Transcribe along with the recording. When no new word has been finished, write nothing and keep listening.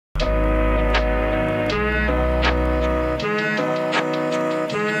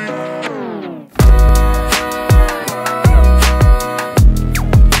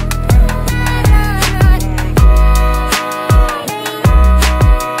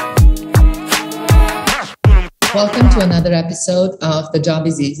Welcome to another episode of The Job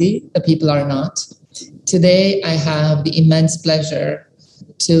is Easy, The People Are Not. Today, I have the immense pleasure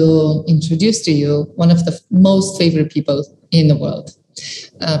to introduce to you one of the most favorite people in the world,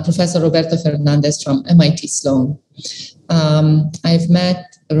 Professor Roberto Fernandez from MIT Sloan. I've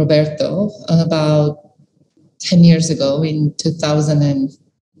met Roberto about 10 years ago in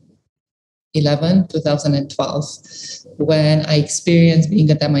 2011, 2012, when I experienced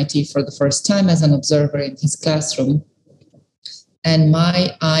being at MIT for the first time as an observer in his classroom. And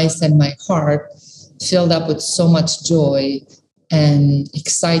my eyes and my heart filled up with so much joy and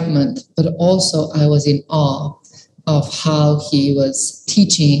excitement, but also I was in awe of how he was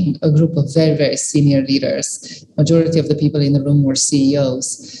teaching a group of very, very senior leaders. Majority of the people in the room were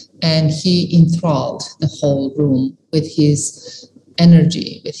CEOs, and he enthralled the whole room with his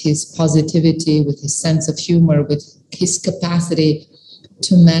energy, with his positivity, with his sense of humor, with his capacity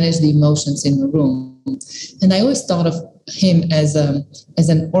to manage the emotions in the room. And I always thought of him as an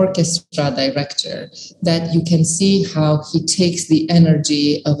orchestra director, that you can see how he takes the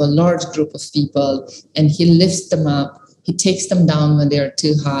energy of a large group of people and he lifts them up. He takes them down when they are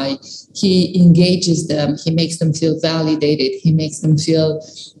too high. He engages them. He makes them feel validated. He makes them feel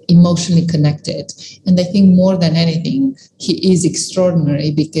emotionally connected. And I think more than anything, he is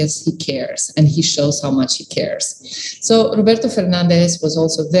extraordinary because he cares and he shows how much he cares. So Roberto Fernandez was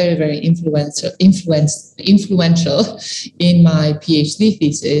also very, very influential in my PhD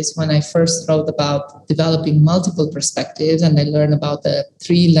thesis when I first wrote about developing multiple perspectives, and I learned about the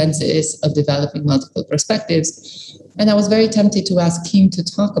 3 lenses of developing multiple perspectives. And I was very tempted to ask him to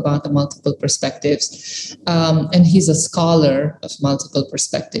talk about the multiple perspectives. And he's a scholar of multiple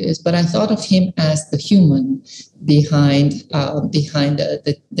perspectives, but I thought of him as the human behind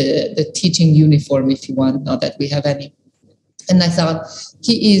the teaching uniform, if you want, not that we have any. And I thought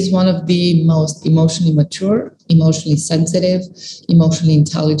he is one of the most emotionally mature, emotionally sensitive, emotionally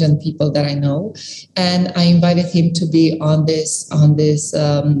intelligent people that I know. And I invited him to be on this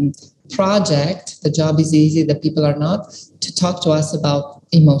project, The Job is Easy, The People Are Not, to talk to us about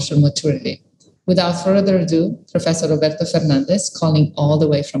emotional maturity. Without further ado, Professor Roberto Fernandez, calling all the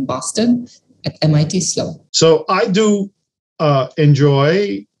way from Boston at MIT Sloan. So I do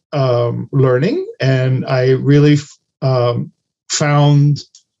enjoy learning, and I really found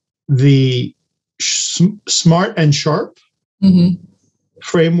the smart and sharp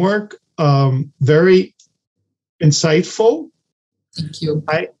framework very insightful. Thank you.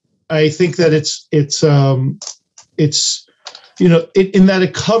 I think that it's in that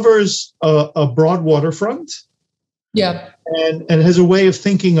it covers a broad waterfront. Yeah. And has a way of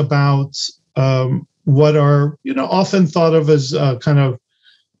thinking about what are, often thought of as a kind of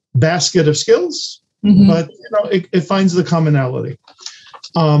basket of skills, but, it finds the commonality.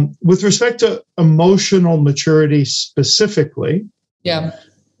 With respect to emotional maturity specifically,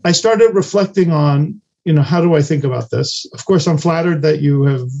 I started reflecting on, how do I think about this? Of course, I'm flattered that you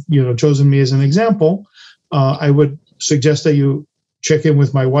have, chosen me as an example. I would suggest that you check in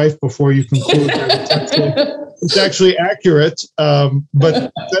with my wife before you conclude that it's actually accurate.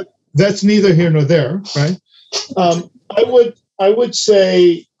 But that's neither here nor there, right? I would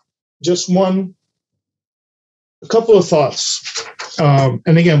say just a couple of thoughts.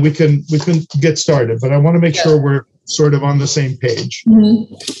 And again, we can get started, but I want to make sure we're sort of on the same page.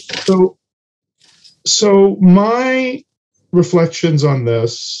 So my reflections on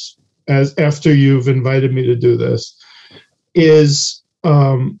this, as after you've invited me to do this, is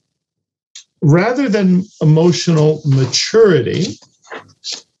rather than emotional maturity,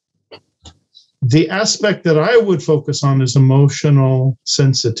 the aspect that I would focus on is emotional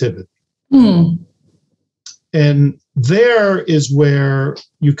sensitivity. And there is where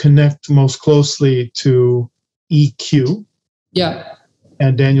you connect most closely to EQ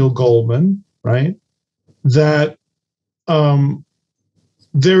and Daniel Goleman, right? That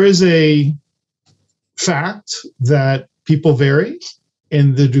there is a fact that people vary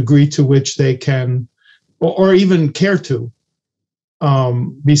in the degree to which they can, or even care to,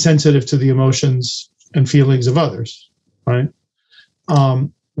 be sensitive to the emotions and feelings of others, right?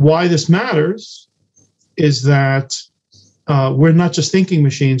 Why this matters is that we're not just thinking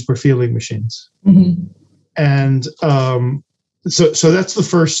machines, we're feeling machines. And so that's the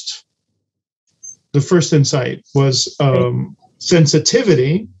first insight was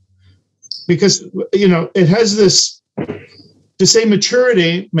sensitivity, because, it has this, to say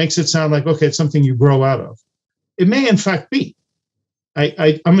maturity makes it sound like, okay, it's something you grow out of. It may in fact be.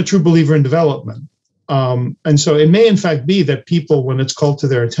 I'm a true believer in development. And so it may in fact be that people, when it's called to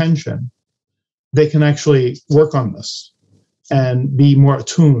their attention, they can actually work on this and be more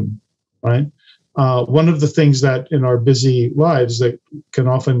attuned, right? One of the things that in our busy lives that can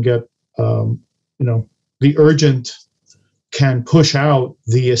often get, the urgent can push out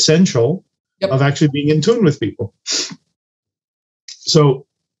the essential of actually being in tune with people. So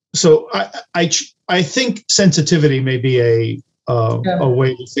I think sensitivity may be a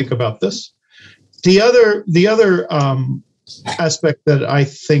way to think about this. The other aspect that I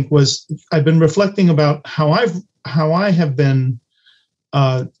think was, I've been reflecting about how I have been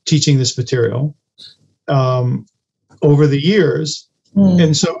teaching this material over the years,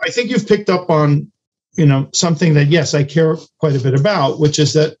 and so I think you've picked up on something that, yes, I care quite a bit about, which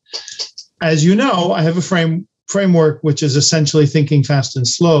is that, as you know, I have a framework which is essentially thinking fast and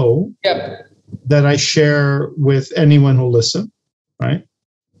slow that I share with anyone who'll listen, right?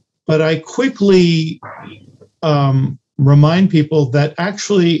 But I quickly remind people that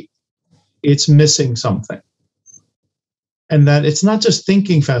actually it's missing something, and that it's not just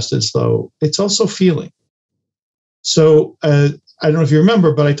thinking fast and slow, it's also feeling. So I don't know if you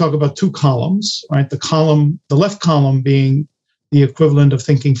remember, but I talk about two columns, right? The left column being the equivalent of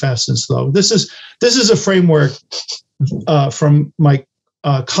thinking fast and slow. This is a framework from my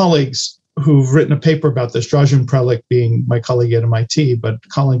colleagues who've written a paper about this, Dražen Prelec being my colleague at MIT, but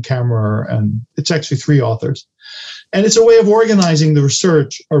Colin Kammerer, and it's actually 3 authors. And it's a way of organizing the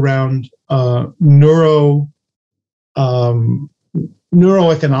research around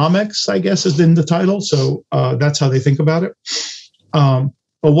neuroeconomics, I guess, is in the title. So that's how they think about it. But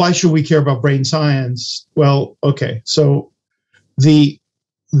why should we care about brain science? Well, okay. So the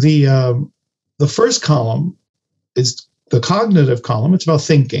first column is the cognitive column. It's about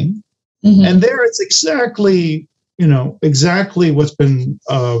thinking. Mm-hmm. And there it's exactly what's been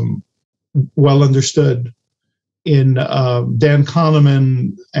well understood in Dan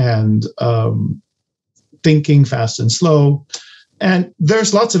Kahneman and Thinking Fast and Slow. And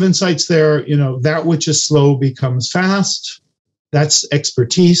there's lots of insights there. That which is slow becomes fast. That's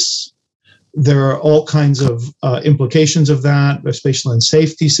expertise. There are all kinds of implications of that, especially in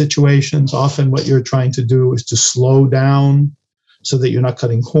safety situations. Often what you're trying to do is to slow down so that you're not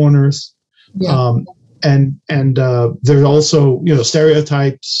cutting corners. Yeah. And there's also,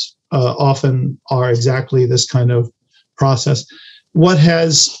 stereotypes often are exactly this kind of process. What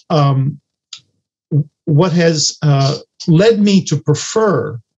has led me to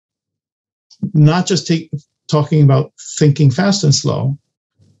prefer not just talking about thinking fast and slow,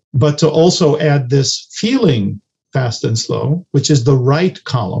 but to also add this feeling fast and slow, which is the right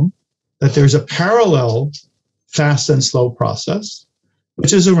column, that there's a parallel fast and slow process,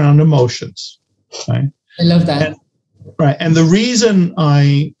 which is around emotions. Right? I love that. And the reason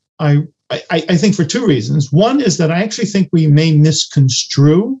I think for 2 reasons. One is that I actually think we may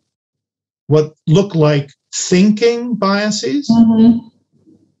misconstrue what look like thinking biases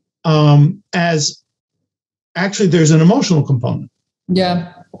as actually there's an emotional component.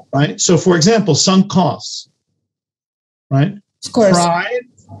 Yeah. Right. So, for example, sunk costs. Right. Of course.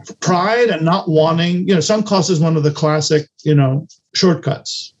 Pride and not wanting. Sunk costs is one of the classic.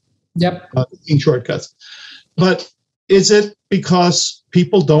 Shortcuts. Yep. Shortcuts. But is it because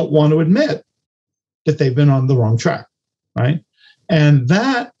people don't want to admit that they've been on the wrong track? Right. And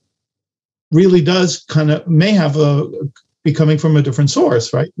that really does may have be coming from a different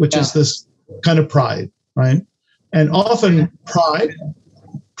source, right? Which is this kind of pride, right? And often pride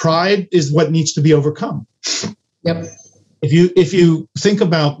is what needs to be overcome. Yep. If you think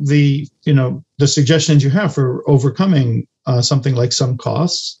about the suggestions you have for overcoming something like some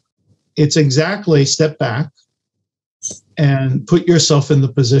costs, it's exactly step back and put yourself in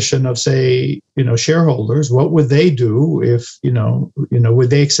the position of, say, shareholders. What would they do if, would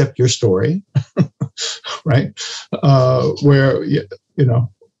they accept your story? Right.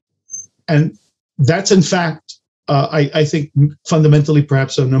 And that's in fact, I think fundamentally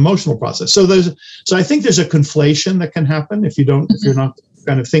perhaps an emotional process. So I think there's a conflation that can happen if you're not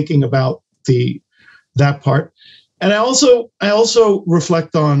kind of thinking about that part. And I also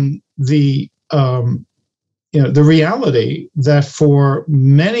reflect on the reality that for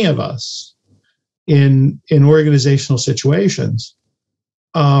many of us in organizational situations,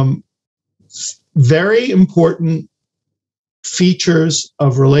 very important features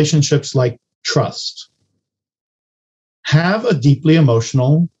of relationships like trust have a deeply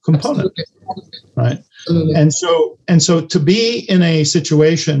emotional component. Absolutely. Right? Absolutely. And so to be in a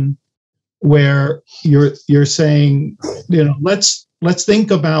situation where you're saying, let's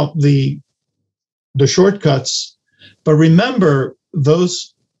think about the shortcuts, but remember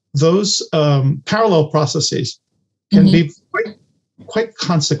those parallel processes can be quite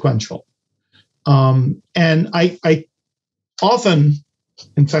consequential. And I often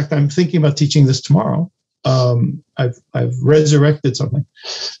In fact, I'm thinking about teaching this tomorrow. I've resurrected something.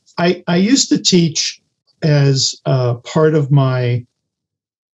 I used to teach as part of my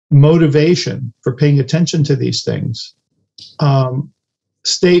motivation for paying attention to these things,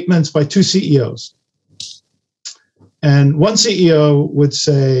 statements by two CEOs. And one CEO would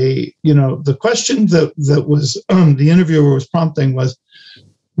say, the question that was the interviewer was prompting was,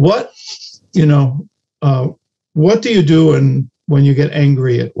 what do you do when you get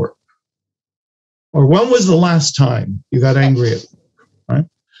angry at work? Or when was the last time you got angry at work, right?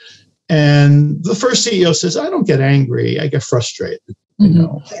 And the first CEO says, I don't get angry, I get frustrated, and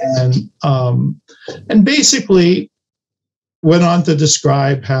basically went on to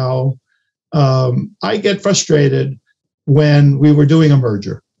describe how I get frustrated when we were doing a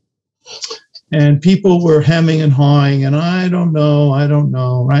merger and people were hemming and hawing and I don't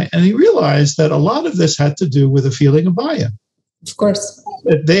know, right? And he realized that a lot of this had to do with a feeling of buy-in. Of course.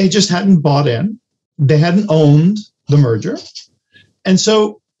 They just hadn't bought in. They hadn't owned the merger. And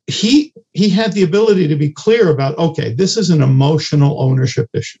so he had the ability to be clear about, okay, this is an emotional ownership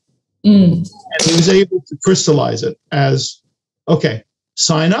issue. And he was able to crystallize it as, okay,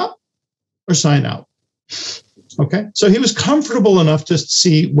 sign up or sign out. Okay, so he was comfortable enough to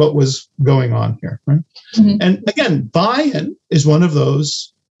see what was going on here, right? And again, buy-in is one of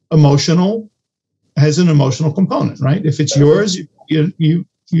those has an emotional component, right? If it's yours, you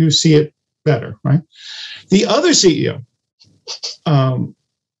see it better, right? The other CEO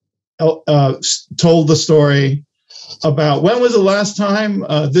told the story about when was the last time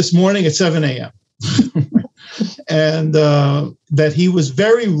this morning at 7 a.m. and that he was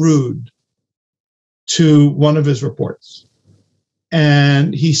very rude to one of his reports.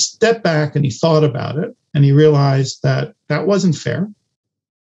 And he stepped back and he thought about it and he realized that that wasn't fair.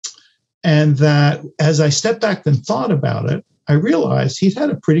 And that as I stepped back and thought about it, I realized he'd had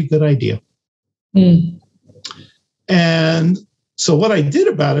a pretty good idea. And so what I did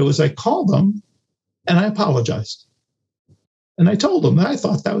about it was I called him and I apologized. And I told him that I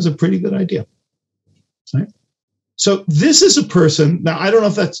thought that was a pretty good idea. Right? So this is a person, now I don't know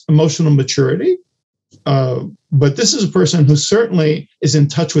if that's emotional maturity, but this is a person who certainly is in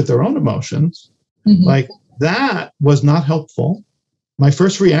touch with their own emotions. Like, that was not helpful. My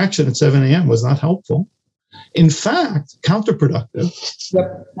first reaction at 7 a.m. was not helpful. In fact, counterproductive.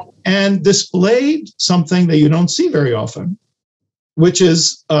 And displayed something that you don't see very often, which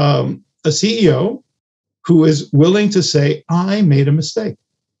is a CEO who is willing to say, I made a mistake.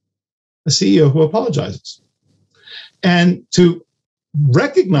 A CEO who apologizes. And to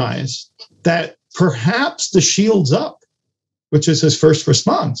recognize that perhaps the shields up, which is his first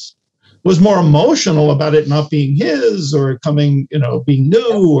response, was more emotional about it not being his or coming, being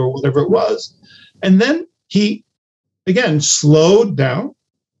new or whatever it was. And then he, again, slowed down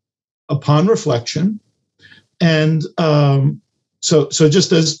upon reflection. And so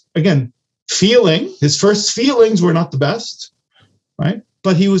just as, again, his first feelings were not the best, right?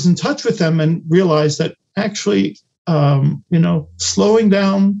 But he was in touch with them and realized that actually, slowing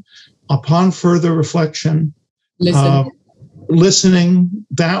down upon further reflection, listening,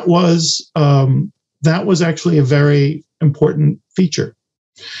 that was actually a very important feature.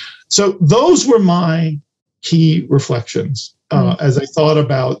 So those were my key reflections as I thought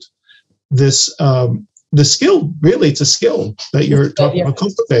about this. The skill, really, it's a skill that you're talking about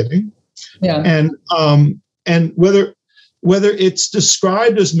cultivating. And whether it's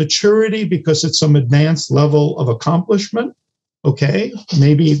described as maturity because it's some advanced level of accomplishment, okay,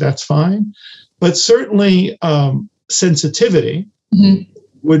 maybe that's fine. But certainly sensitivity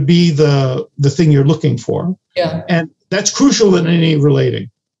would be the thing you're looking for. And that's crucial in any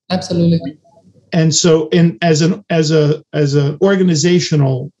relating. Absolutely. And so as an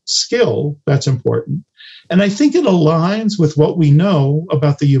organizational skill, that's important. And I think it aligns with what we know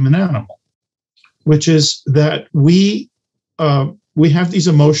about the human animal, which is that we have these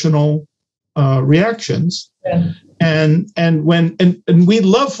emotional reactions. And we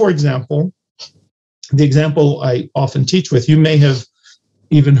love, for example, the example I often teach with, you may have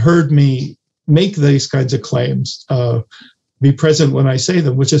even heard me make these kinds of claims, be present when I say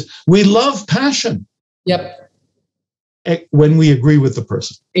them, which is we love passion. When we agree with the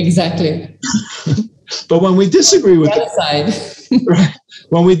person. Exactly. But when we disagree with right,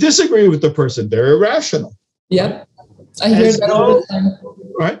 when we disagree with the person, they're irrational. I hear that all the time.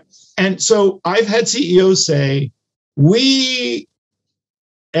 Right. And so I've had CEOs say, we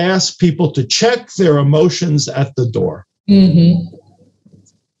ask people to check their emotions at the door.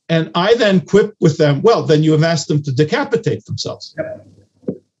 And I then quip with them, well, then you have asked them to decapitate themselves.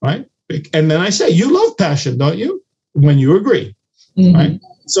 Right. And then I say, you love passion, don't you? When you agree. right?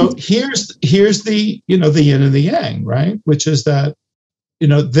 So here's the, the yin and the yang, right? Which is that,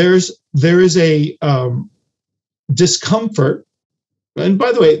 there is a discomfort. And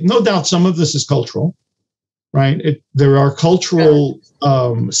by the way, no doubt some of this is cultural, right? There are cultural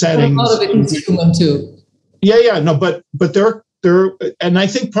settings. A lot of it is human too. Yeah, no, but there, and I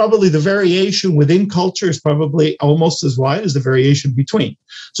think probably the variation within culture is probably almost as wide as the variation between.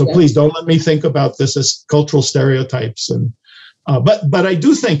 So please don't let me think about this as cultural stereotypes. And but I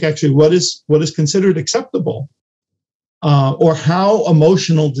do think actually what is considered acceptable, or how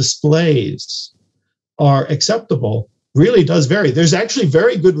emotional displays are acceptable, really does vary. There's actually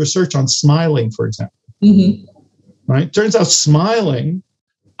very good research on smiling, for example. Right? Turns out smiling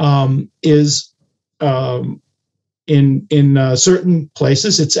is in certain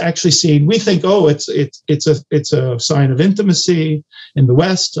places, it's actually seen. We think, oh, it's a sign of intimacy. In the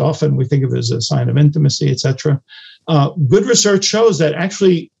West, often we think of it as a sign of intimacy, etc. Good research shows that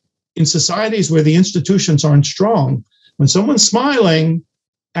actually in societies where the institutions aren't strong, when someone's smiling,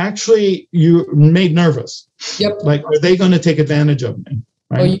 actually you're made nervous. Yep. Like, are they going to take advantage of me?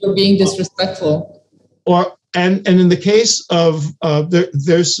 Right? Or you're being disrespectful. And in the case of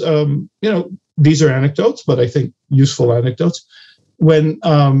there's these are anecdotes, but I think useful anecdotes. When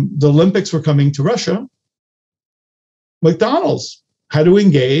the Olympics were coming to Russia, McDonald's had to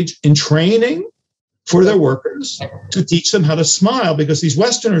engage in training for their workers to teach them how to smile, because these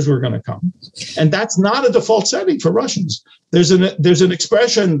Westerners were going to come, and that's not a default setting for Russians. There's an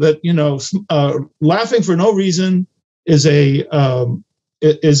expression that laughing for no reason is a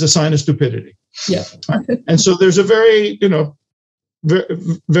sign of stupidity. Yeah, and so there's a very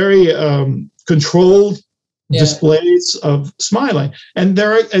very controlled displays of smiling, and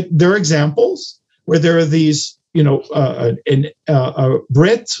there are examples where there are these. A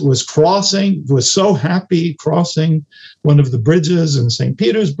Brit was so happy crossing one of the bridges in St.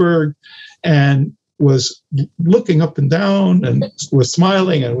 Petersburg, and was looking up and down and was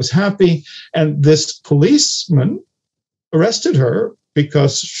smiling and was happy. And this policeman arrested her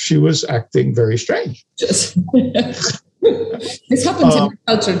because she was acting very strange. This happens in my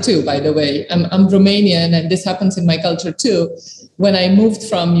culture too, by the way. I'm Romanian, and this happens in my culture too. When I moved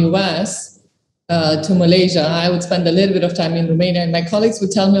from US to Malaysia, I would spend a little bit of time in Romania, and my colleagues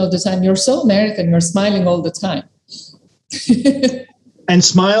would tell me all the time, "You're so American, you're smiling all the time." And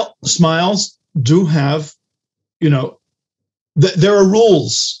smiles do have, there are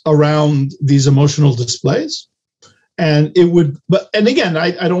rules around these emotional displays, and and again,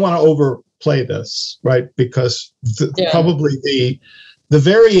 I don't want to overplay this, right? Because probably the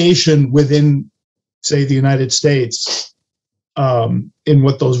variation within, say, the United States in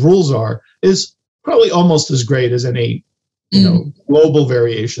what those rules are is probably almost as great as any global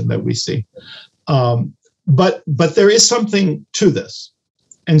variation that we see. But there is something to this,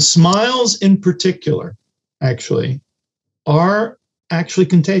 and smiles in particular actually are actually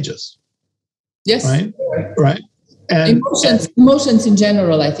contagious. Yes. Right. And emotions in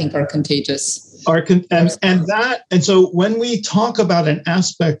general, I think, are contagious. And so when we talk about an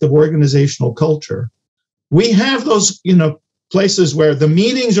aspect of organizational culture, we have those, places where the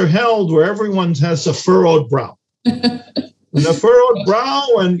meetings are held where everyone has a furrowed brow. And a furrowed brow,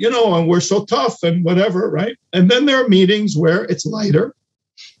 and we're so tough and whatever, right? And then there are meetings where it's lighter,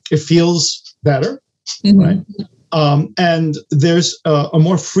 it feels better, right? And there's a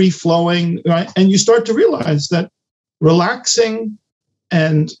more free-flowing, right? And you start to realize that relaxing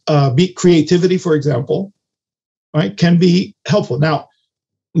and creativity, for example, right, can be helpful. Now,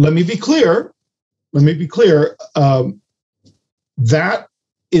 let me be clear. That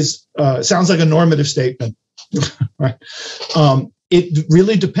is sounds like a normative statement, right? It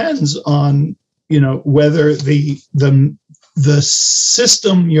really depends on whether the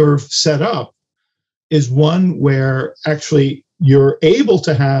system you're set up is one where actually you're able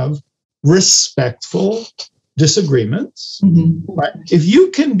to have respectful disagreements. Right? If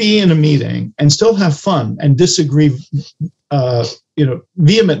you can be in a meeting and still have fun and disagree,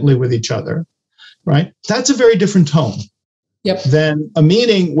 vehemently with each other, right? That's a very different tone. Yep. Than a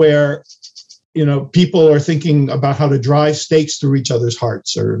meeting where, people are thinking about how to drive stakes through each other's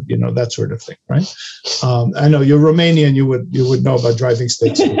hearts, or, that sort of thing, right? I know you're Romanian, you would know about driving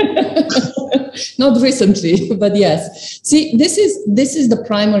stakes. Not recently, but yes. See, this is the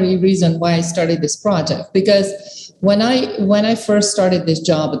primary reason why I started this project, because when I first started this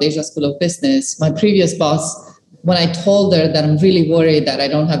job at the Asia School of Business, my previous boss, when I told her that I'm really worried that I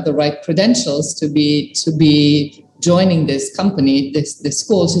don't have the right credentials to be joining this company, this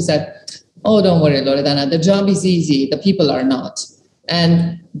school, she said, "Oh, don't worry, Loredana, the job is easy, the people are not."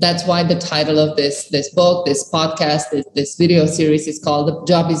 And that's why the title of this book, this podcast, this video series is called The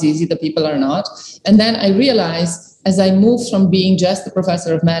Job is Easy, the People Are Not. And then I realized as I moved from being just a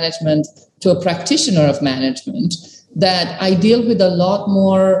professor of management to a practitioner of management, that I deal with a lot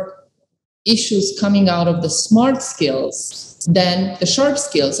more issues coming out of the smart skills than the sharp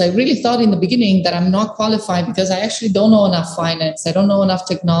skills. I really thought in the beginning that I'm not qualified because I actually don't know enough finance. I don't know enough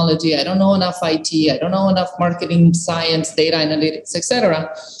technology. I don't know enough IT. I don't know enough marketing, science, data analytics,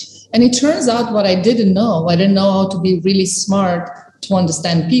 etc. And it turns out what I didn't know how to be really smart to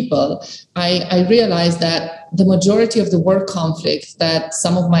understand people. I realized that the majority of the work conflict that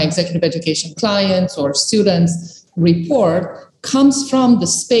some of my executive education clients or students report comes from the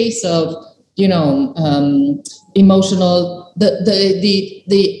space of, emotional,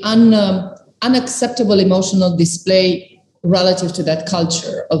 the unacceptable emotional display relative to that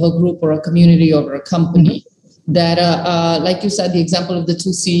culture of a group or a community or a company. That, like you said, the example of the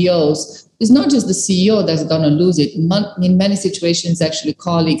two CEOs, is not just the CEO that's going to lose it. In many situations, actually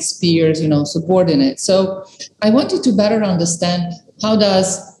colleagues, peers, subordinates. So I wanted to better understand, how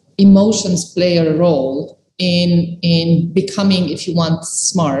does emotions play a role in becoming, if you want,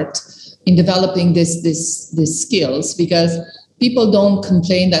 smart, in developing these skills, because people don't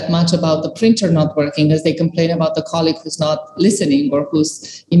complain that much about the printer not working as they complain about the colleague who's not listening or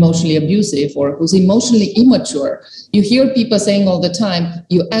who's emotionally abusive or who's emotionally immature. You hear people saying all the time,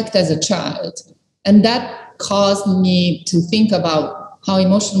 you act as a child. And that caused me to think about how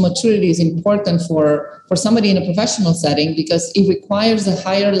emotional maturity is important for somebody in a professional setting, because it requires a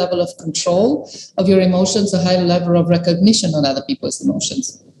higher level of control of your emotions, a higher level of recognition of other people's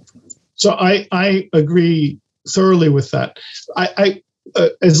emotions. So I agree thoroughly with that.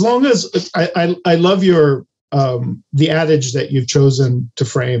 As long as I love your the adage that you've chosen to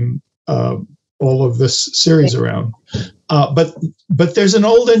frame all of this series around. But there's an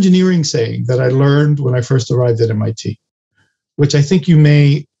old engineering saying that I learned when I first arrived at MIT, which I think you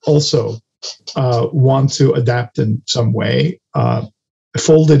may also want to adapt in some way,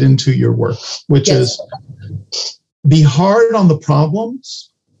 fold it into your work, which is be hard on the problems,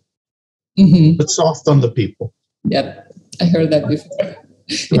 but soft on the people. Yep, I heard that before.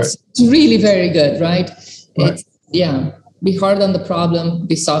 It's really very good, right? It's, be hard on the problem,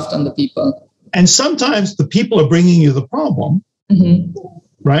 be soft on the people. And sometimes the people are bringing you the problem,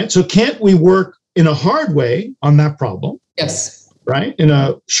 right? So can't we work in a hard way on that problem? Yes. Right? In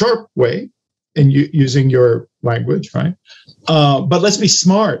a sharp way, and using your language, right? But let's be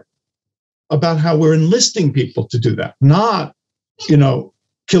smart about how we're enlisting people to do that, not,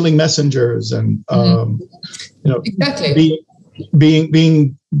 killing messengers and,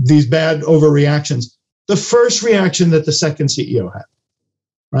 being these bad overreactions. The first reaction that the second CEO had,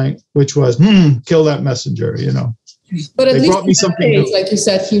 right? Which was, kill that messenger, But at they least brought me something new. like you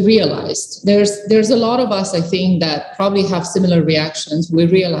said, he realized. There's a lot of us, I think, that probably have similar reactions. We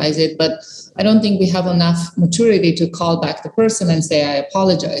realize it, but I don't think we have enough maturity to call back the person and say, I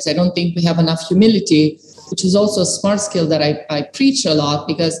apologize. I don't think we have enough humility, which is also a smart skill that I preach a lot,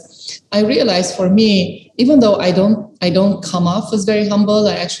 because I realize for me, even though I don't come off as very humble,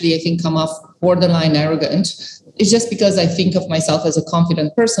 I think come off borderline arrogant. It's just because I think of myself as a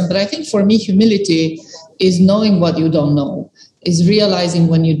confident person. But I think for me, humility is knowing what you don't know, is realizing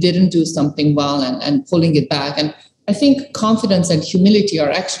when you didn't do something well and pulling it back. And I think confidence and humility are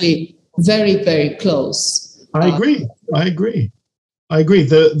actually very, very close. I agree.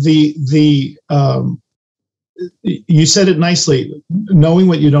 You said it nicely, knowing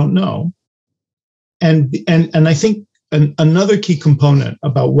what you don't know. And I think another key component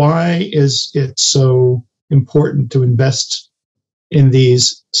about why is it so important to invest in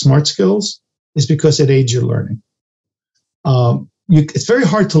these smart skills is because it aids your learning. It's very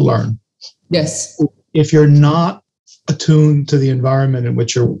hard to learn. Yes. If you're not attuned to the environment in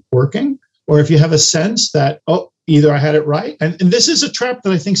which you're working, or if you have a sense that, either I had it right. And this is a trap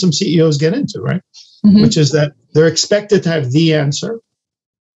that I think some CEOs get into, right? Which is that they're expected to have the answer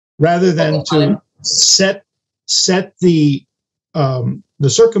rather than to set the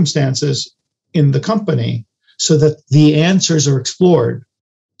circumstances in the company so that the answers are explored,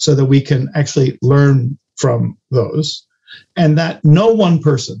 so that we can actually learn from those, and that no one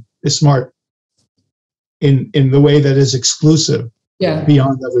person is smart in the way that is exclusive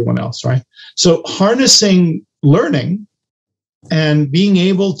beyond everyone else, right? So harnessing learning and being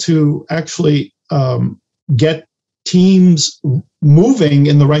able to actually get teams moving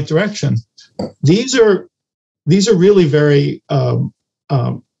in the right direction, these are really very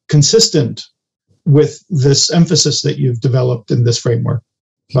consistent with this emphasis that you've developed in this framework.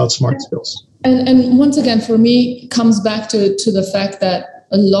 about smart skills. And once again, for me, it comes back to the fact that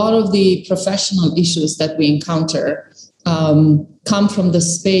a lot of the professional issues that we encounter come from the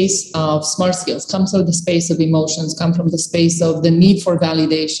space of smart skills, come from the space of emotions, come from the space of the need for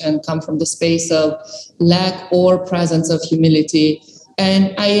validation, come from the space of lack or presence of humility.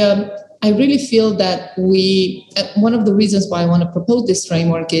 And I really feel that one of the reasons why I want to propose this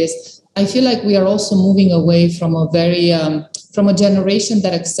framework is I feel like we are also moving away from from a generation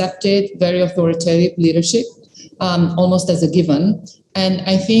that accepted very authoritative leadership almost as a given. And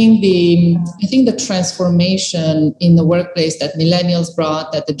I think the transformation in the workplace that millennials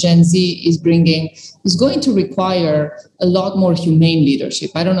brought, that the Gen Z is bringing, is going to require a lot more humane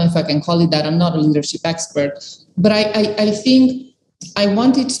leadership. I don't know if I can call it that. I'm not a leadership expert, but I think I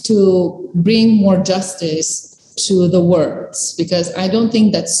wanted to bring more justice to the words, because I don't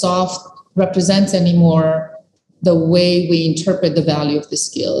think that soft represents anymore the way we interpret the value of the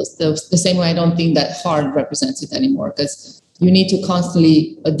skills. The same way I don't think that hard represents it anymore, because you need to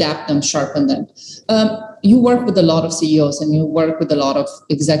constantly adapt them, sharpen them. You work with a lot of CEOs and you work with a lot of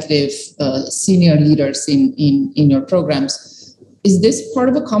executive senior leaders in your programs. Is this part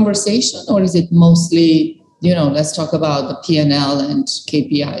of a conversation, or is it mostly, let's talk about the P&L and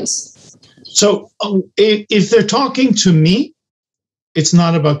KPIs? So if they're talking to me, it's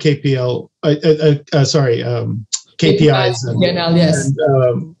not about KPIs and P&L, yes.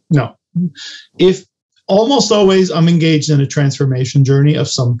 And, no. If almost always I'm engaged in a transformation journey of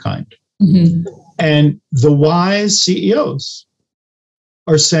some kind. Mm-hmm. And the wise CEOs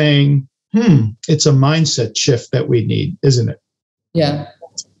are saying, it's a mindset shift that we need, isn't it? Yeah.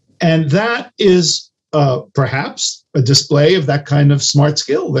 And that is perhaps a display of that kind of smart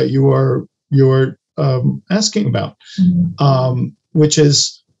skill that you're asking about, which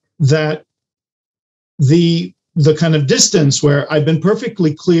is that the kind of distance where I've been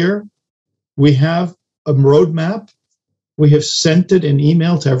perfectly clear, we have a roadmap, we have sent it in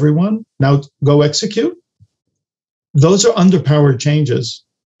email to everyone, now go execute. Those are underpowered changes.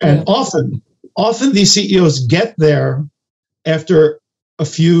 And often these CEOs get there after a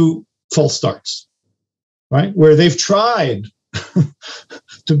few false starts, right? Where they've tried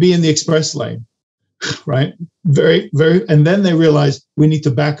to be in the express lane, right? Very, very, and then they realize we need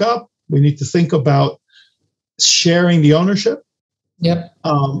to back up. We need to think about sharing the ownership. Yep.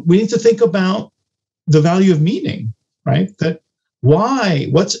 We need to think about the value of meaning, right? That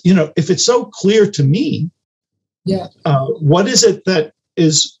if it's so clear to me, what is it that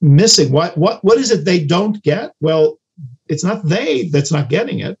is missing? What is it they don't get? Well, it's not that's not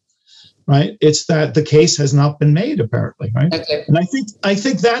getting it, right? It's that the case has not been made, apparently, right? Okay. And I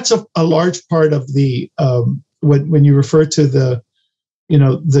think that's a large part of the when you refer to the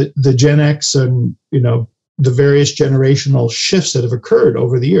Gen X and the various generational shifts that have occurred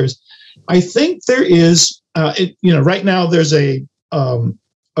over the years. I think there is, right now there's a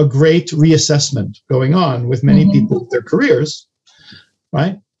great reassessment going on with many people with their careers,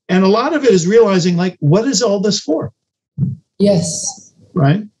 right? And a lot of it is realizing, like, what is all this for? Yes.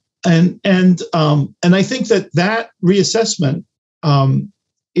 Right. And I think that reassessment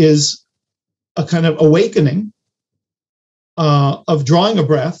is a kind of awakening of drawing a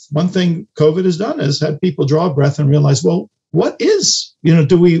breath. One thing COVID has done is had people draw a breath and realize, well, what is,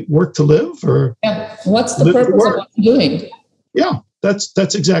 do we work to live, or what's the purpose of what we're doing? Yeah,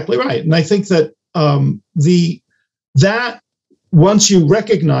 that's exactly right. And I think that that once you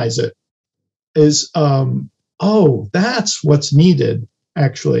recognize it is, that's what's needed,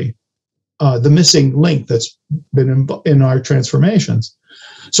 actually, the missing link that's been in our transformations.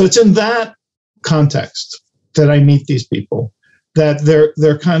 So it's in that context that I meet these people, that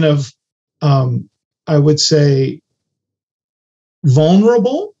they're kind of, I would say,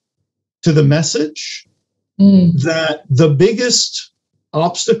 vulnerable to the message that the biggest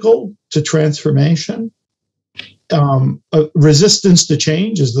obstacle to transformation, resistance to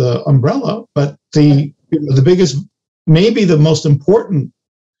change is the umbrella, but the biggest, maybe the most important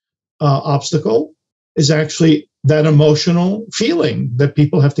obstacle is actually that emotional feeling that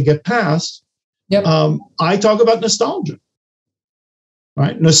people have to get past. Yep. I talk about nostalgia,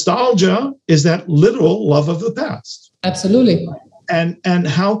 right? Nostalgia is that literal love of the past. Absolutely. And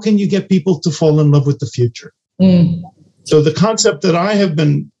how can you get people to fall in love with the future? So the concept that I have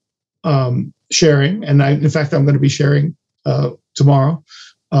been sharing, and in fact, I'm going to be sharing tomorrow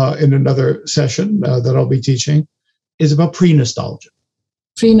in another session that I'll be teaching, is about pre-nostalgia.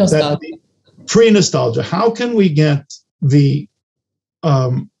 Pre-nostalgia. How can we get the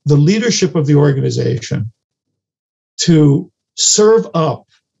leadership of the organization to serve up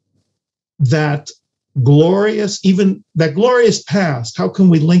that glorious, even that glorious past, how can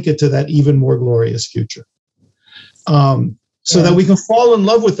we link it to that even more glorious future? So that we can fall in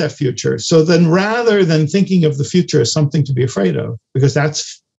love with that future. So then rather than thinking of the future as something to be afraid of, because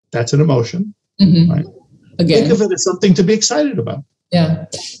that's an emotion, right? Again, think of it as something to be excited about. Yeah.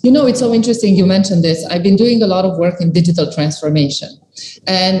 It's so interesting you mentioned this. I've been doing a lot of work in digital transformation.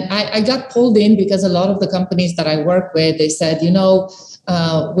 And I got pulled in because a lot of the companies that I work with, they said,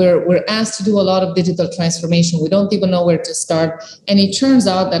 we're asked to do a lot of digital transformation. We don't even know where to start. And it turns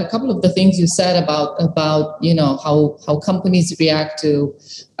out that a couple of the things you said about how companies react to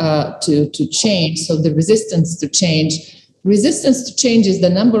change, so the resistance to change. Resistance to change is the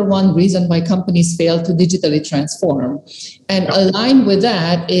number one reason why companies fail to digitally transform. And aligned with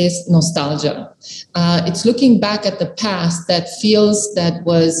that is nostalgia. It's looking back at the past that feels that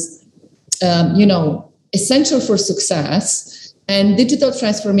was, essential for success. And digital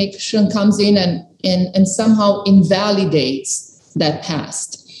transformation comes in and somehow invalidates that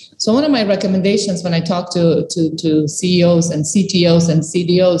past. So one of my recommendations when I talk to CEOs and CTOs and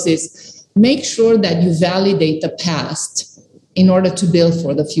CDOs is make sure that you validate the past in order to build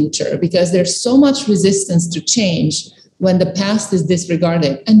for the future, because there's so much resistance to change when the past is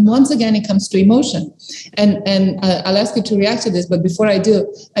disregarded. And once again, it comes to emotion. And I'll ask you to react to this, but before I do,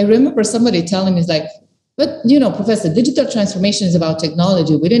 I remember somebody telling me, but Professor, digital transformation is about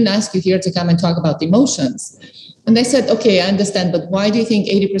technology. We didn't ask you here to come and talk about emotions. And I said, okay, I understand, but why do you think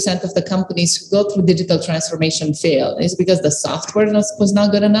 80% of the companies who go through digital transformation fail? Is it because the software was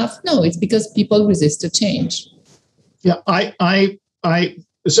not good enough? No, it's because people resist to change. Yeah,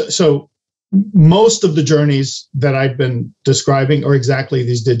 so most of the journeys that I've been describing are exactly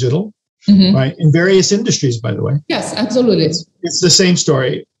these digital, right? In various industries, by the way. Yes, absolutely. It's the same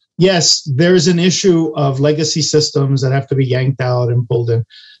story. Yes, there's an issue of legacy systems that have to be yanked out and pulled in,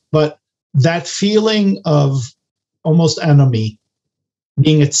 but that feeling of almost enemy,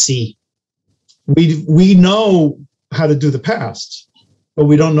 being at sea. We know how to do the past, but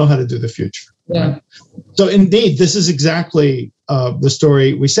we don't know how to do the future. Yeah. Right? So indeed, this is exactly the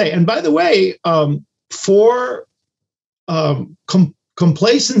story we say. And by the way, for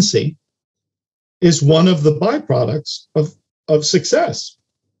complacency is one of the byproducts of success.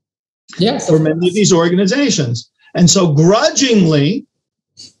 Yes, for many of these organizations. And so grudgingly,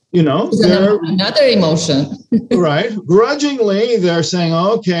 they're another emotion. Right. Grudgingly, they're saying,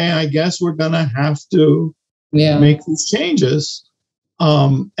 okay, I guess we're going to have to make these changes.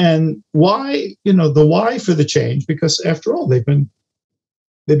 And why, the why for the change, because after all, they've been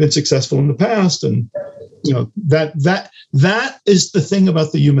successful in the past. And, that is the thing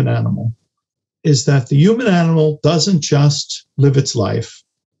about the human animal, is that the human animal doesn't just live its life,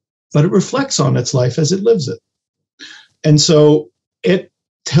 but it reflects on its life as it lives it. And so it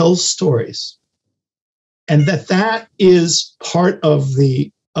tells stories. And that is part of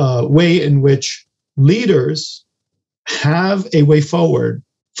the way in which leaders have a way forward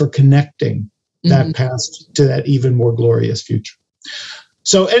for connecting that past to that even more glorious future.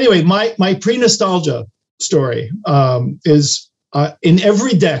 So anyway, my pre-nostalgia story is in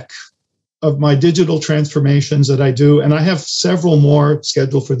every deck of my digital transformations that I do, and I have several more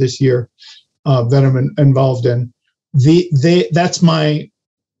scheduled for this year that I'm involved in. That's my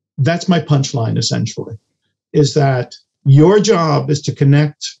punchline, essentially, is that your job is to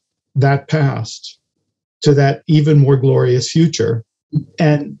connect that past to that even more glorious future.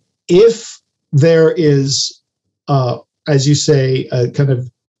 And if there is, as you say, a kind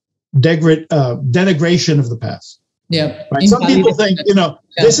of denigration of the past. Yeah. Right? Some people think,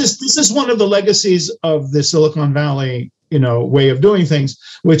 this is one of the legacies of the Silicon Valley, way of doing things,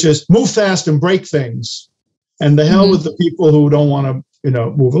 which is move fast and break things, and the hell with the people who don't want to,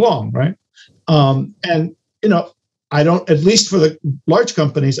 move along, right? And I don't, at least for the large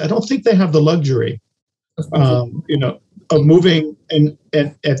companies, I don't think they have the luxury, of moving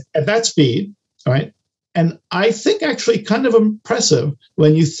at that speed, right? And I think actually kind of impressive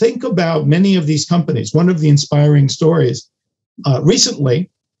when you think about many of these companies. One of the inspiring stories recently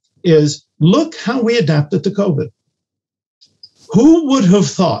is, look how we adapted to COVID. Who would have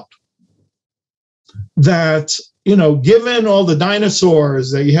thought that, given all the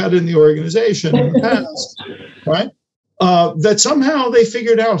dinosaurs that you had in the organization in the past, right, that somehow they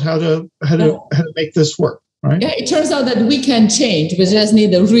figured out how to make this work, right? Yeah, it turns out that we can change. We just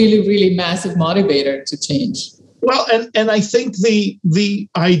need a really, really massive motivator to change. Well, and I think the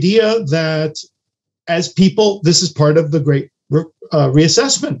idea that as people, this is part of the great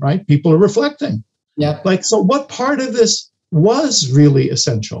reassessment, right? People are reflecting. Yeah. So what part of this was really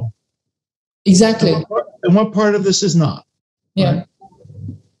essential? Exactly. And what part of this is not? Yeah. Right?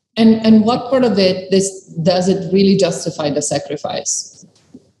 And what part of it does it really justify the sacrifice?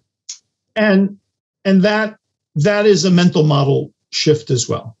 And that is a mental model shift as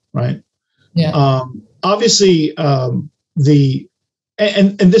well, right? Yeah. Obviously, and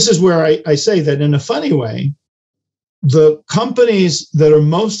this is where I say that in a funny way, the companies that are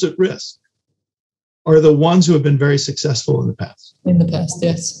most at risk are the ones who have been very successful in the past. In the past,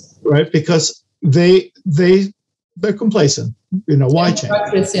 yes. Right, because they're complacent. Why change?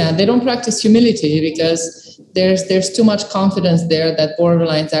 They don't practice humility because there's too much confidence there that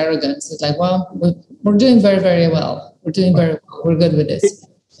borderlines arrogance. It's like, well, we're doing very, very well. We're doing very well. We're good with this.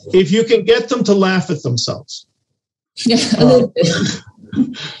 If you can get them to laugh at themselves, yeah, a little bit.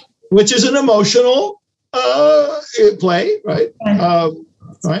 Which is an emotional play, right?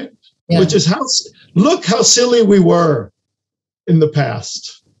 Right. Yeah. Which is look how silly we were in the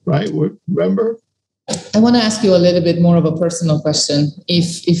past, right? Remember? I want to ask you a little bit more of a personal question,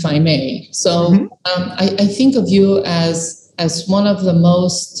 if I may. So I think of you as one of the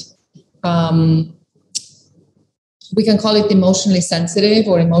most, we can call it emotionally sensitive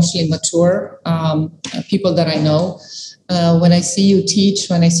or emotionally mature people that I know. When I see you teach,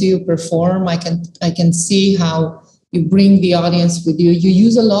 when I see you perform, I can see how you bring the audience with you. You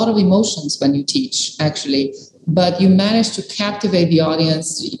use a lot of emotions when you teach, actually. But you manage to captivate the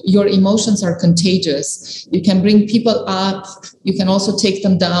audience. Your emotions are contagious. You can bring people up. You can also take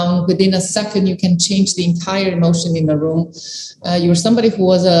them down. Within a second, you can change the entire emotion in the room. You're somebody who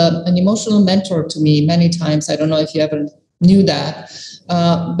was an emotional mentor to me many times. I don't know if you ever knew that.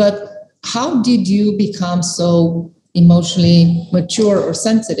 But how did you become so emotionally mature or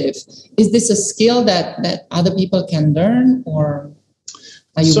sensitive? Is this a skill that other people can learn, or...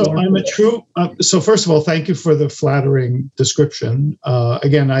 So I'm a true. So first of all, thank you for the flattering description.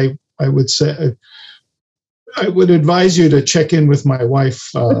 Again, I would say I would advise you to check in with my wife,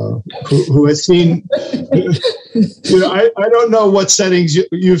 who has seen. I don't know what settings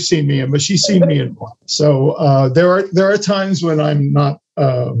you've seen me in, but she's seen me in one. So there are times when I'm not.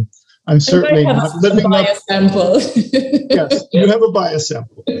 I'm certainly not living up. Sample. Yes, you have a bias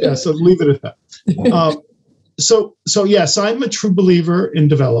sample. Yeah, so leave it at that. So yes, I'm a true believer in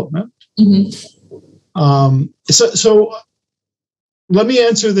development. Mm-hmm. So let me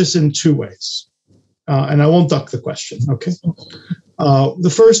answer this in two ways, and I won't duck the question. Okay.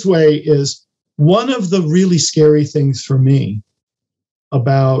 The first way is, one of the really scary things for me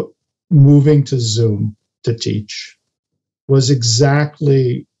about moving to Zoom to teach was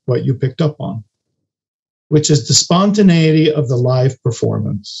exactly what you picked up on, which is the spontaneity of the live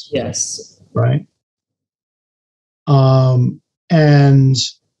performance. Yes. Right. And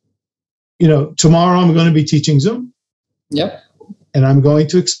tomorrow I'm going to be teaching Zoom. Yep. And I'm going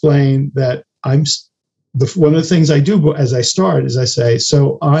to explain that one of the things I do as I start is I say,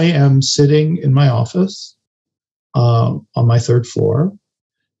 so I am sitting in my office on my third floor,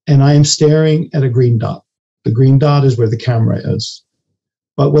 and I am staring at a green dot. The green dot is where the camera is.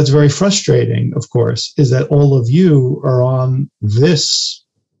 But what's very frustrating, of course, is that all of you are on this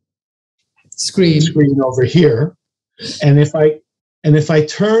screen over here. And if I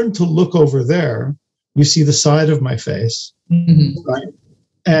turn to look over there, you see the side of my face, right?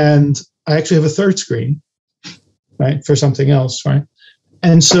 And I actually have a third screen, right, for something else, right?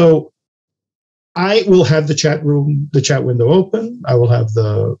 And so I will have the chat window open. I will have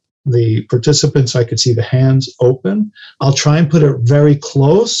the participants, so I could see the hands open. I'll try and put it very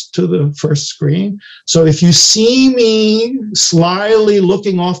close to the first screen. So if you see me slyly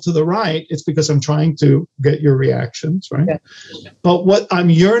looking off to the right, it's because I'm trying to get your reactions, right? Yeah. But what I'm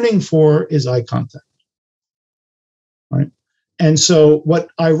yearning for is eye contact, right? And so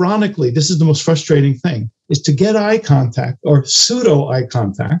ironically, this is the most frustrating thing, is to get eye contact or pseudo eye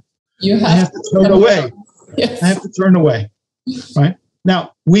contact, I have to turn away. Yes. I have to turn away, right?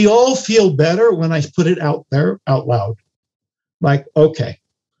 Now, we all feel better when I put it out there out loud. Like, okay,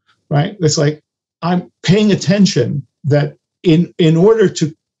 right? It's like I'm paying attention that in order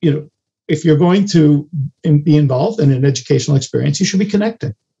to, if you're going to be involved in an educational experience, you should be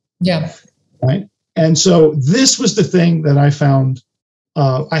connected. Yeah. Right? And so this was the thing that I found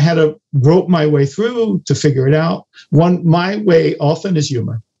I had to grope my way through to figure it out. My way often is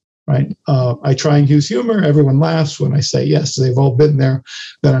humor. Right. I try and use humor. Everyone laughs when I say, yes, they've all been there,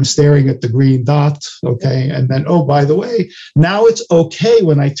 that I'm staring at the green dot. Okay. And then, oh, by the way, now it's okay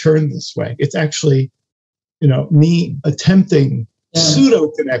when I turn this way. It's actually, me attempting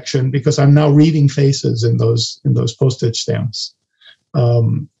pseudo connection because I'm now reading faces in those postage stamps.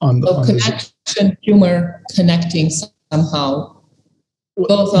 Connection, humor, connecting somehow.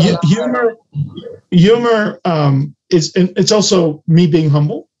 Humor it's also me being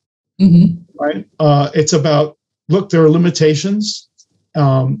humble. right? It's about, look, there are limitations,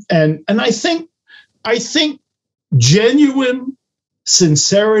 and I think genuine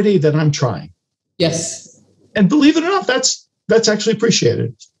sincerity that I'm trying. Yes. And believe it or not, that's actually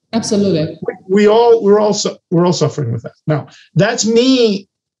appreciated. Absolutely. We're all suffering with that. Now, that's me,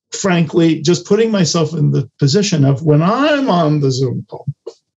 frankly, just putting myself in the position of when I'm on the Zoom call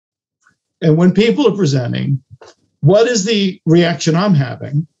and when people are presenting, what is the reaction I'm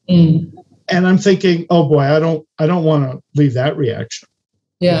having? And I'm thinking, oh boy, I don't want to leave that reaction.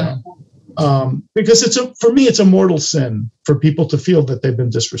 Yeah. Because for me, it's a mortal sin for people to feel that they've been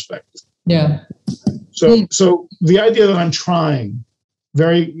disrespected. Yeah. So the idea that I'm trying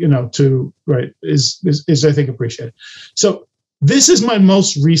very, is I think appreciated. So this is my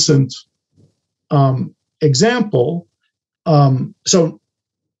most recent example. So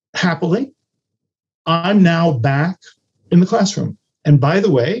happily, I'm now back in the classroom. And by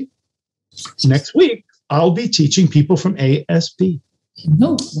the way, next week, I'll be teaching people from ASP.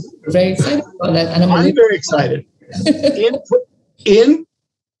 No, very excited about that. And I'm very excited. In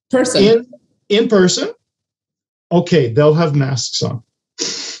person. Okay, they'll have masks on.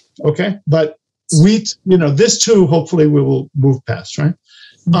 Okay, but this too, hopefully we will move past, right?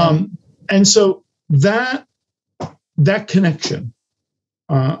 Yeah. And so that connection,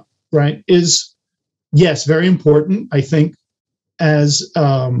 right, is, yes, very important, I think, as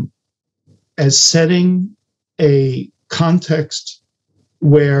setting a context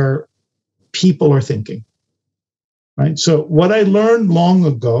where people are thinking, right? So what I learned long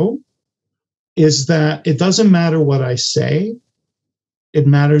ago is that it doesn't matter what I say, it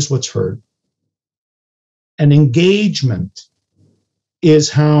matters what's heard. And engagement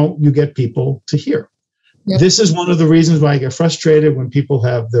is how you get people to hear. Yep. This is one of the reasons why I get frustrated when people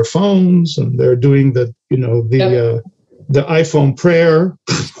have their phones and they're doing the iPhone prayer,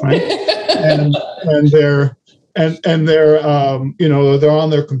 right? and they're they're on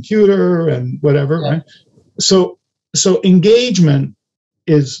their computer and whatever, yeah. Right? So engagement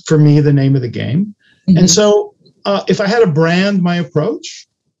is, for me, the name of the game. Mm-hmm. And so if I had to brand my approach,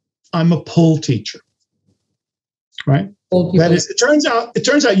 I'm a pull teacher, right? That is, it turns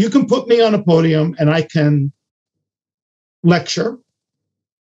out you can put me on a podium and I can lecture.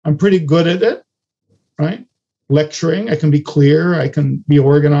 I'm pretty good at it, right? Lecturing, I can be clear, I can be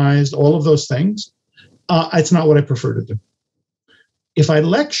organized, all of those things. It's not what I prefer to do. If I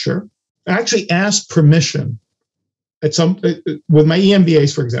lecture, I actually ask permission. With my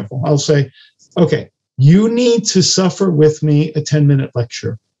EMBAs, for example, I'll say, okay, you need to suffer with me a 10-minute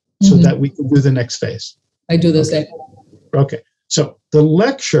lecture so that we can do the next phase. I do the same. Okay. So the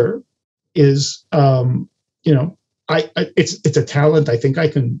lecture is, it's a talent I think I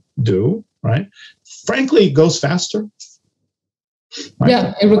can do, right? Frankly, it goes faster. Right?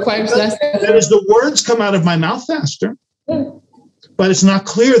 Yeah, it requires less. That is, the words come out of my mouth faster, but it's not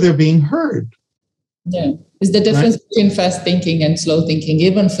clear they're being heard. Yeah. It's the difference between fast thinking and slow thinking,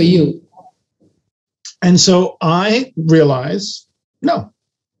 even for you. And so I realize, no,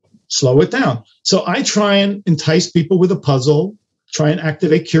 slow it down. So I try and entice people with a puzzle, try and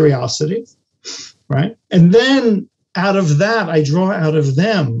activate curiosity, right? And then out of that, I draw out of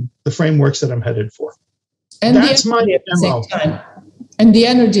them the frameworks that I'm headed for. And that's my MO. And the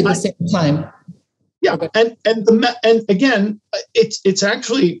energy at the same time. Yeah, and again, it's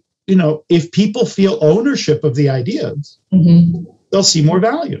actually, if people feel ownership of the ideas, they'll see more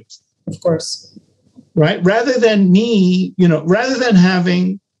value. Of course. Right? Rather than me, rather than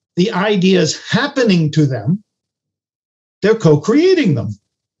having the ideas happening to them, they're co-creating them.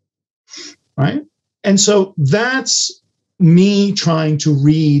 Right? And so that's me trying to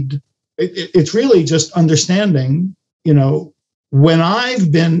read. It's really just understanding, when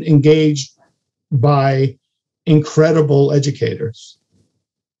I've been engaged by incredible educators,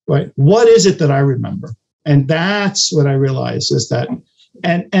 right? What is it that I remember? And that's what I realize is that,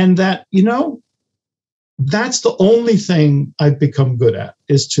 and that, that's the only thing I've become good at,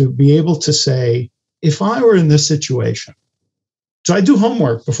 is to be able to say, if I were in this situation, so I do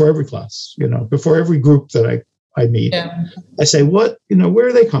homework before every class, before every group that I meet. Yeah. I say, where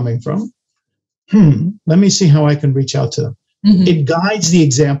are they coming from? Let me see how I can reach out to them. It guides the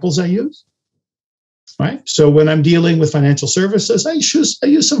examples I use, right? So when I'm dealing with financial services, I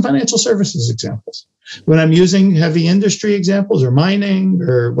use some financial services examples. When I'm using heavy industry examples or mining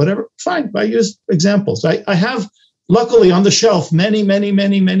or whatever, fine, I use examples. I have, luckily, on the shelf, many, many,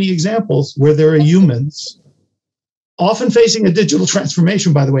 many, many examples where there are humans often facing a digital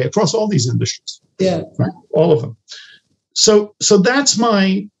transformation, by the way, across all these industries. Yeah. Right? All of them. So that's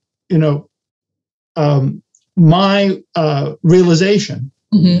my, my realization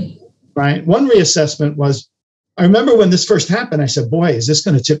right? One reassessment was, I remember when this first happened, I said, boy, is this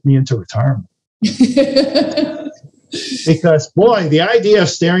going to tip me into retirement? Because, boy, the idea of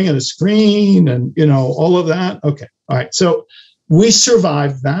staring at a screen and, all of that. Okay. All right. So we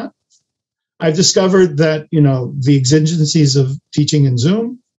survived that. I've discovered that, the exigencies of teaching in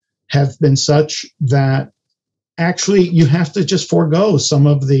Zoom have been such that actually you have to just forego some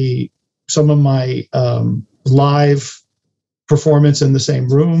of my live performance in the same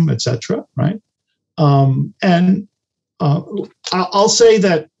room, etc. Right? I'll say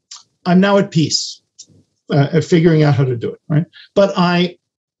that I'm now at peace at figuring out how to do it. Right? But I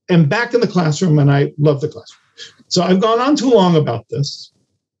am back in the classroom, and I love the classroom. So I've gone on too long about this.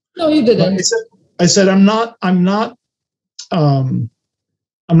 No, you didn't. I said I'm not going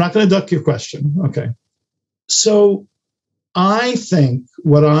to duck your question. Okay. So I think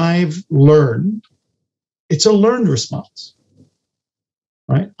what I've learned, it's a learned response,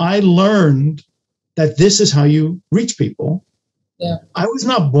 right? I learned that this is how you reach people. Yeah. I was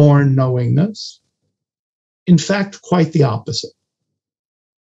not born knowing this. In fact, quite the opposite.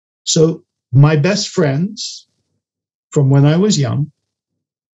 So my best friends from when I was young,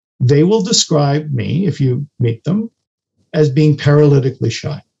 they will describe me, if you meet them, as being paralytically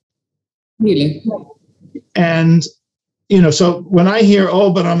shy. Really? And, so when I hear,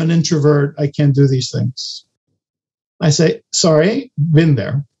 oh, but I'm an introvert, I can't do these things, I say, sorry, been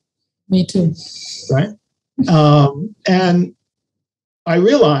there. Me too. Right? And I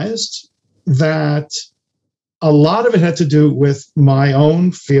realized that a lot of it had to do with my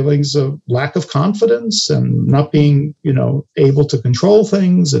own feelings of lack of confidence and not being, able to control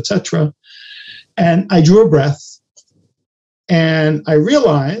things, etc. And I drew a breath. And I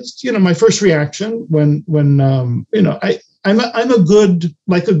realized, my first reaction when I'm a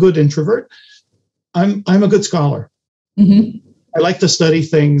good introvert. I'm a good scholar. Mm-hmm. I like to study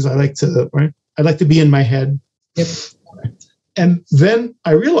things. I like to be in my head. Yep. And then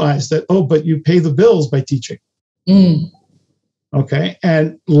I realized that, but you pay the bills by teaching. Mm. Okay.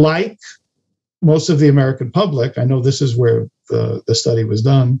 And like most of the American public, I know this is where the study was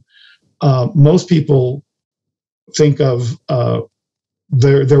done. Most people think of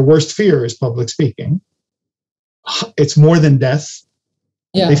their worst fear is public speaking. It's more than death.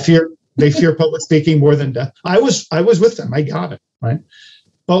 Yeah. They fear public speaking more than death. I was with them. I got it, right?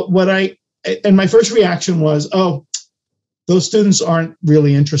 But my first reaction was, those students aren't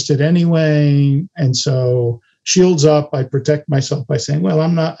really interested anyway, and so shields up. I protect myself by saying, well,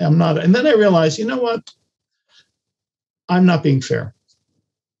 I'm not. And then I realized, you know what? I'm not being fair,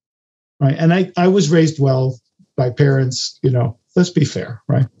 right? And I was raised well by parents, let's be fair,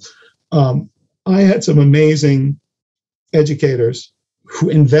 right? I had some amazing educators who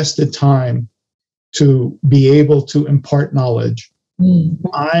invested time to be able to impart knowledge.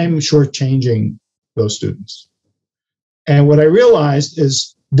 I'm shortchanging those students. And what I realized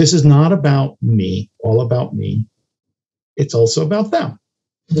is this is not about me, all about me. It's also about them.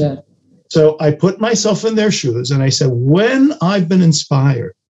 Yeah. So I put myself in their shoes and I said, when I've been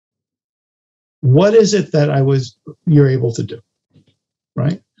inspired, what is it that you're able to do?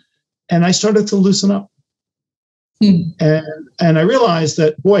 Right? And I started to loosen up. And I realized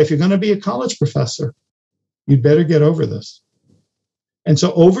that, boy, if you're going to be a college professor, you'd better get over this. And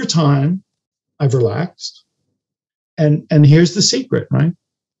so over time, I've relaxed. And here's the secret, right?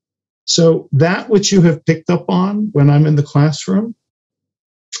 So that which you have picked up on when I'm in the classroom,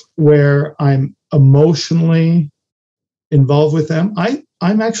 where I'm emotionally involved with them,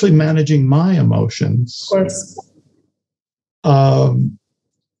 I'm actually managing my emotions. Of course. And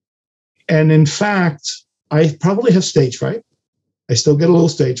in fact, I probably have stage fright. I still get a little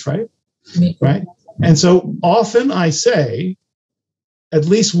stage fright, right? And so often I say, at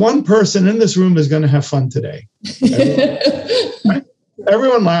least one person in this room is going to have fun today. Right?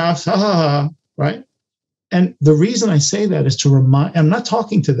 Everyone laughs, ha, ha, ha, right? And the reason I say that is to remind, I'm not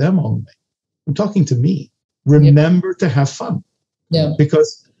talking to them only. I'm talking to me. Remember to have fun. Yeah.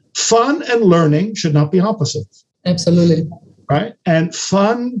 Because fun and learning should not be opposites. Absolutely. Right? And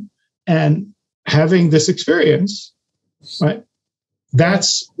fun and having this experience, right?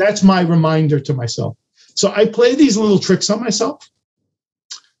 That's my reminder to myself. So I play these little tricks on myself.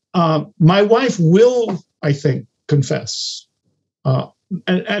 My wife will, I think, confess.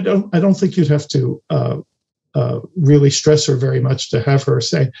 And I don't think you'd have to really stress her very much to have her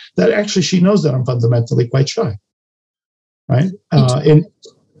say that actually she knows that I'm fundamentally quite shy. Right?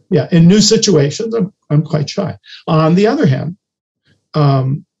 In new situations, I'm quite shy. On the other hand,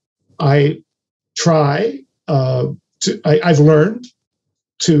 I try I've learned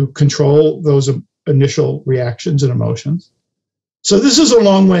to control those initial reactions and emotions. So this is a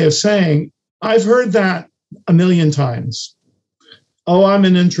long way of saying, I've heard that a million times. Oh, I'm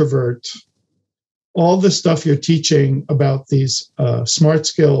an introvert. All the stuff you're teaching about these smart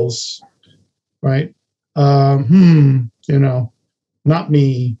skills, right? Not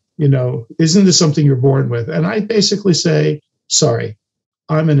me, isn't this something you're born with? And I basically say, sorry,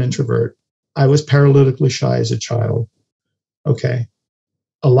 I'm an introvert. I was paralytically shy as a child. Okay.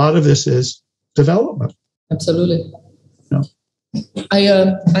 A lot of this is development. Absolutely. No.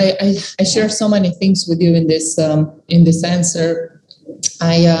 I share so many things with you in this answer.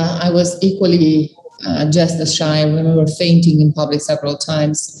 I was equally just as shy. I remember fainting in public several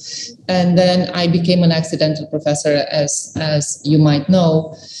times, and then I became an accidental professor, as you might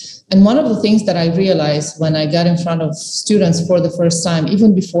know. And one of the things that I realized when I got in front of students for the first time,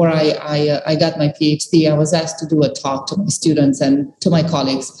 even before I got my PhD, I was asked to do a talk to my students and to my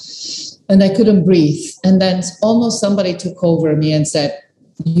colleagues, and I couldn't breathe. And then almost somebody took over me and said,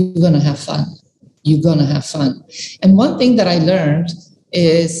 "You're going to have fun. You're going to have fun." And one thing that I learned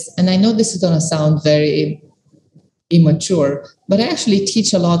is, and I know this is going to sound very immature, but I actually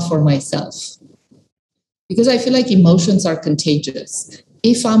teach a lot for myself because I feel like emotions are contagious.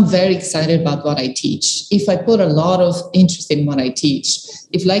 If I'm very excited about what I teach, if I put a lot of interest in what I teach,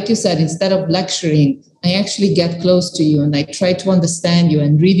 if, like you said, instead of lecturing, I actually get close to you and I try to understand you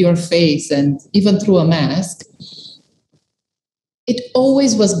and read your face, and even through a mask, it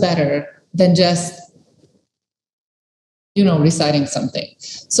always was better than just, reciting something.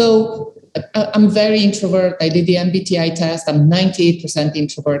 So I'm very introvert. I did the MBTI test. I'm 98%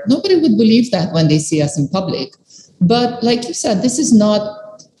 introvert. Nobody would believe that when they see us in public. But like you said,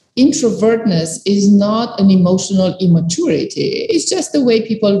 introvertness is not an emotional immaturity. It's just the way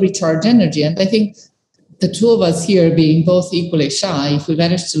people recharge energy. And I think the two of us here being both equally shy, if we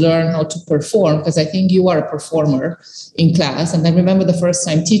manage to learn how to perform, because I think you are a performer in class. And I remember the first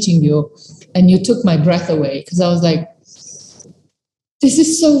time teaching you, and you took my breath away because I was like, this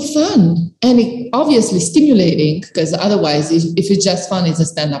is so fun. And it obviously stimulating, because otherwise, if it's just fun, it's a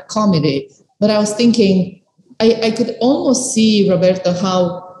stand-up comedy. But I was thinking, I could almost see, Roberto,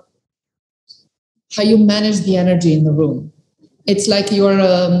 how you manage the energy in the room. It's like you're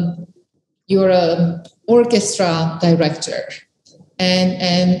a orchestra director,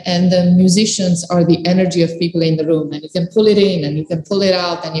 and the musicians are the energy of people in the room, and you can pull it in and you can pull it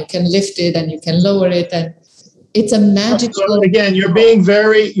out and you can lift it and you can lower it, and it's a magical. So again, you're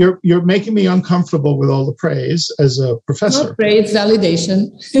making me uncomfortable with all the praise as a professor. Not praise,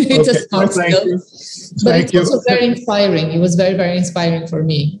 validation. It's a smart skill. But it's also very inspiring. It was very, very inspiring for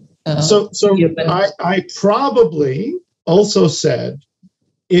me. I probably also said,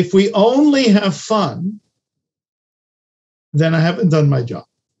 if we only have fun, then I haven't done my job.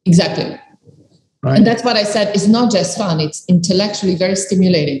 Exactly. Right? And that's what I said. It's not just fun. It's intellectually very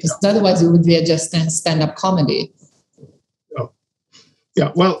stimulating, because otherwise it would be just stand-up comedy. Oh.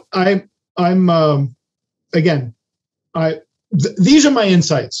 Yeah. Well, these are my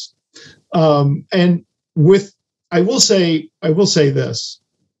insights. And I will say this,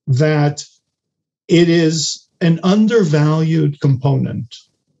 that it is an undervalued component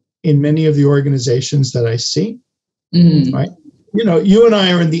in many of the organizations that I see, right? You and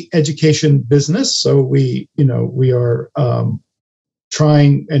I are in the education business, so we are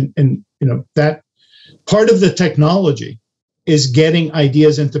trying, and that part of the technology is getting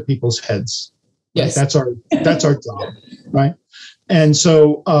ideas into people's heads. Yes, that's our job, right? And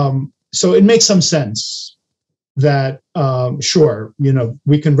so it makes some sense that sure,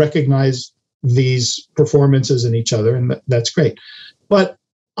 we can recognize these performances in each other, and that's great. But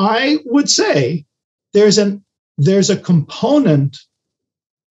I would say there's a component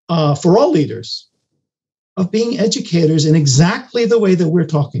for all leaders of being educators in exactly the way that we're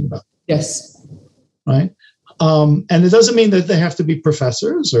talking about. Yes. Right. And it doesn't mean that they have to be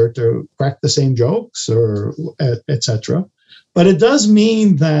professors or to crack the same jokes or etc. But it does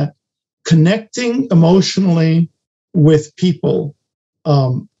mean that connecting emotionally with people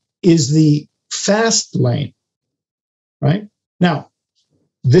is the fast lane. Right. Now,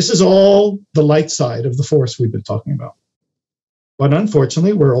 this is all the light side of the force we've been talking about. But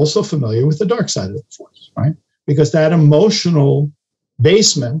unfortunately, we're also familiar with the dark side of the force, right? Because that emotional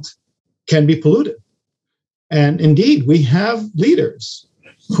basement can be polluted. And indeed, we have leaders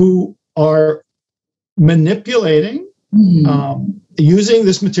who are manipulating, using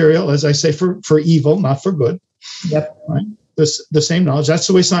this material, as I say, for evil, not for good. Yep. Right? The same knowledge. That's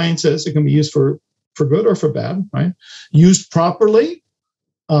the way science is. It can be used for good or for bad, right? Used properly,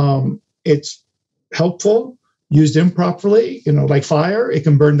 it's helpful. Used improperly, like fire, it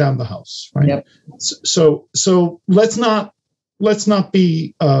can burn down the house, right? Yep. So let's not let's not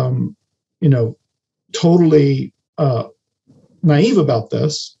be, totally naive about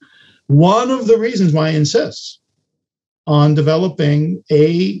this. One of the reasons why I insist on developing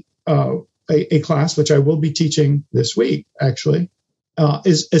a class, which I will be teaching this week, actually,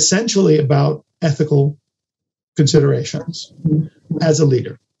 is essentially about ethical considerations as a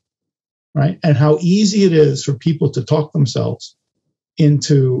leader, right? And how easy it is for people to talk themselves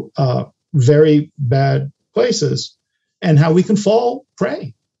into very bad places, and how we can fall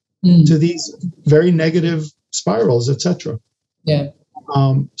prey to these very negative spirals, etc. Yeah.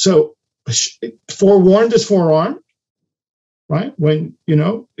 So forewarned is forearmed, right? When,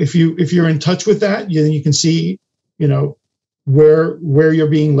 if you're in touch with that, then you can see, where you're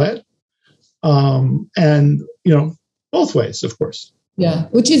being led. And, both ways, of course. Yeah,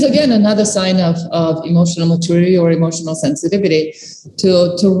 which is, again, another sign of emotional maturity or emotional sensitivity,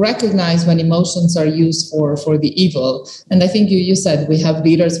 to recognize when emotions are used for the evil. And I think you said we have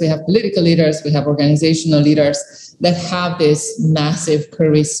leaders, we have political leaders, we have organizational leaders that have this massive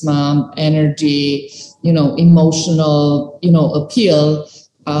charisma, energy, emotional, appeal.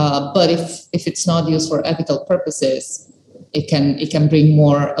 But if it's not used for ethical purposes, it can bring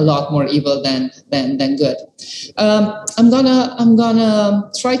a lot more evil than good. I'm gonna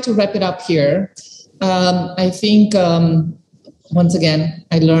try to wrap it up here. I think once again,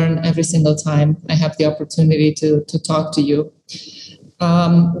 I learn every single time I have the opportunity to talk to you.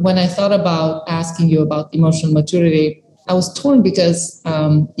 When I thought about asking you about emotional maturity, I was torn because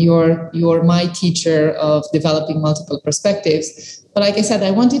you're my teacher of developing multiple perspectives. But like I said,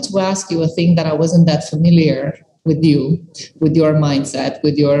 I wanted to ask you a thing that I wasn't that familiar with you, with your mindset,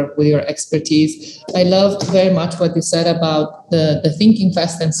 with your expertise. I loved very much what you said about the thinking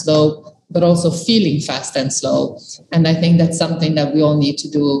fast and slow, but also feeling fast and slow. And I think that's something that we all need to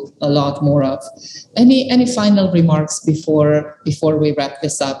do a lot more of. Any final remarks before we wrap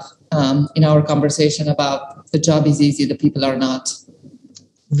this up in our conversation about the job is easy, the people are not?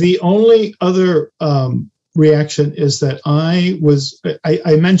 The only other reaction is that I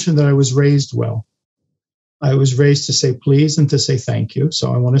mentioned that I was raised well. I was raised to say please and to say thank you.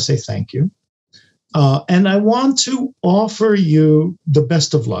 So I want to say thank you. And I want to offer you the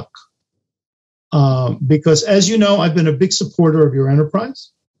best of luck. Because as you know, I've been a big supporter of your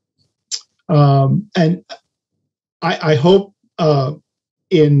enterprise. And I hope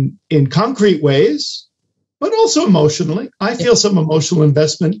in concrete ways, but also emotionally. I feel some emotional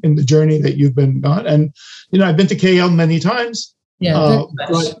investment in the journey that you've been on. And, I've been to KL many times. Yeah,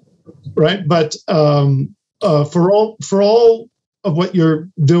 right. But for all of what you're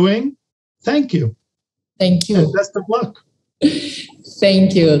doing, thank you. Thank you. And best of luck.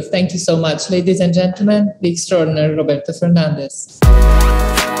 Thank you. Thank you so much. Ladies and gentlemen, the extraordinary Roberto Fernandez.